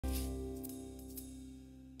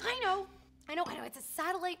It's a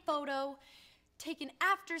satellite photo taken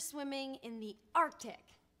after swimming in the Arctic.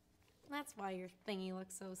 That's why your thingy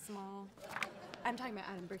looks so small. I'm talking about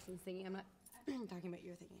Adam Brixton's thingy. I'm not talking about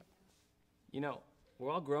your thingy. You know, we're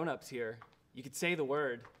all grown-ups here. You could say the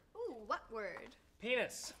word. Ooh, what word?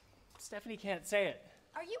 Penis. Stephanie can't say it.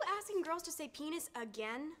 Are you asking girls to say penis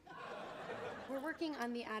again? We're working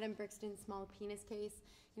on the Adam Brixton small penis case.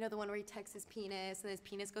 You know, the one where he texts his penis and his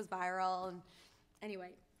penis goes viral. And anyway,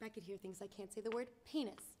 Beckett here thinks I can't say the word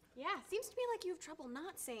penis. Yeah, seems to me like you have trouble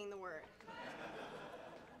not saying the word.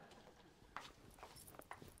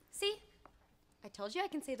 See? I told you I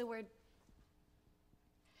can say the word.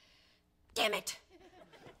 Damn it!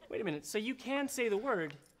 Wait a minute, so you can say the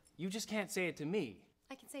word, you just can't say it to me.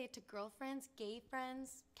 I can say it to girlfriends, gay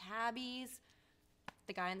friends, cabbies,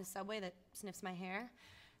 the guy in the subway that sniffs my hair.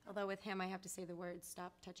 Although with him, I have to say the word,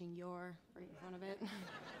 stop touching your, right in front of it.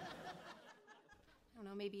 I don't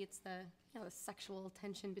know, maybe it's the, the sexual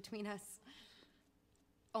tension between us.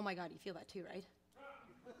 Oh my God, you feel that too, right?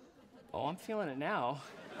 Oh, I'm feeling it now.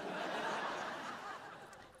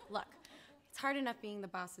 Look, it's hard enough being the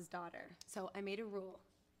boss's daughter, so I made a rule.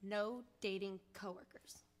 No dating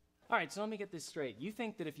coworkers. All right, so let me get this straight. You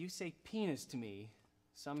think that if you say penis to me,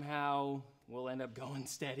 somehow we'll end up going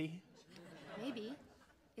steady? Maybe.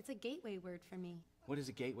 It's a gateway word for me. What is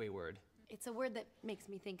a gateway word? It's a word that makes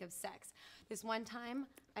me think of sex. This one time,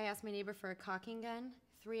 I asked my neighbor for a caulking gun.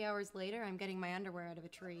 3 hours later, I'm getting my underwear out of a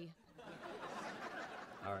tree.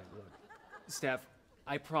 All right, look. Steph,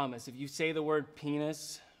 I promise, if you say the word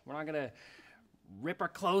penis, we're not gonna rip our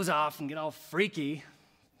clothes off and get all freaky.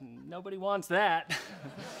 Nobody wants that.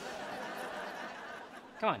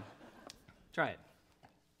 Come on, try it.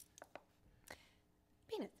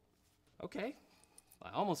 Penis. Okay,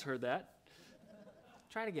 I almost heard that.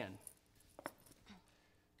 Try it again.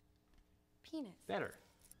 Penis. Better.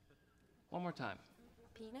 One more time.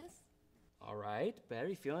 Penis? All right, better.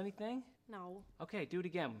 You feel anything? No. Okay, do it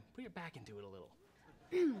again. Put your back into it a little.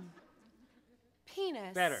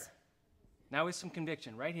 Penis. Better. Now with some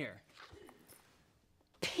conviction, right here.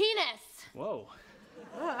 Penis. Whoa.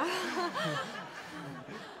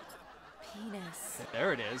 Penis.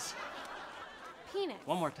 There it is. Penis.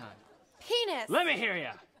 One more time. Penis. Let me hear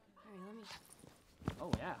ya. All right, let me.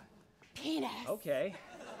 Oh, yeah. Penis. Okay.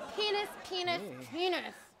 Penis, penis, Hey.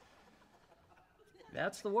 penis.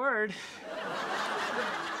 That's the word.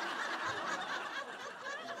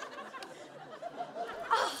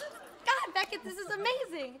 Oh, God, Beckett, this is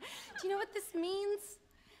amazing. Do you know what this means?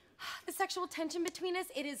 The sexual tension between us,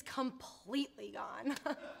 it is completely gone.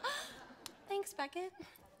 Thanks, Beckett.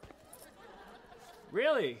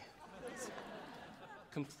 Really? It's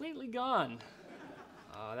completely gone.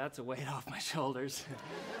 Oh, that's a weight off my shoulders.